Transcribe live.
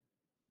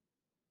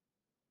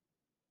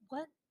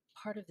What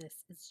part of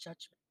this is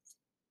judgment?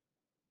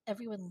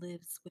 Everyone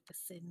lives with the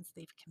sins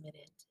they've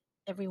committed.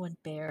 Everyone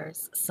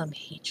bears some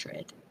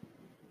hatred.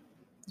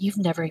 You've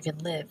never even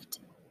lived.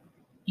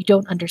 You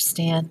don't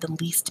understand the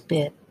least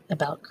bit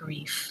about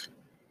grief.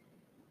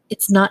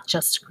 It's not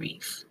just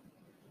grief.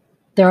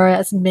 There are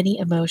as many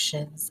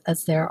emotions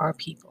as there are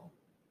people.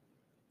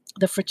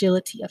 The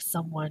fragility of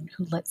someone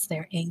who lets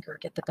their anger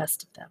get the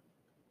best of them.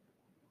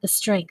 The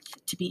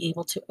strength to be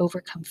able to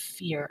overcome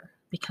fear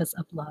because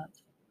of love.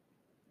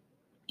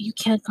 You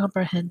can't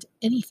comprehend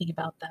anything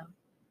about them.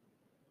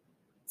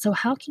 So,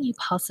 how can you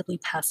possibly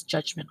pass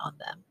judgment on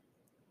them?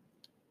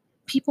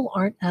 People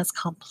aren't as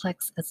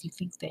complex as you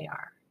think they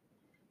are.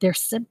 They're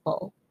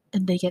simple,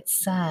 and they get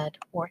sad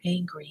or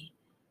angry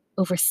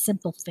over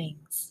simple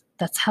things.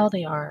 That's how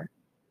they are.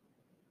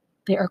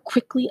 They are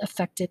quickly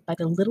affected by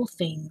the little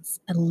things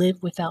and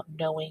live without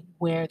knowing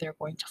where they're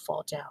going to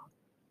fall down.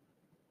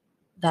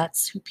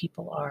 That's who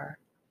people are.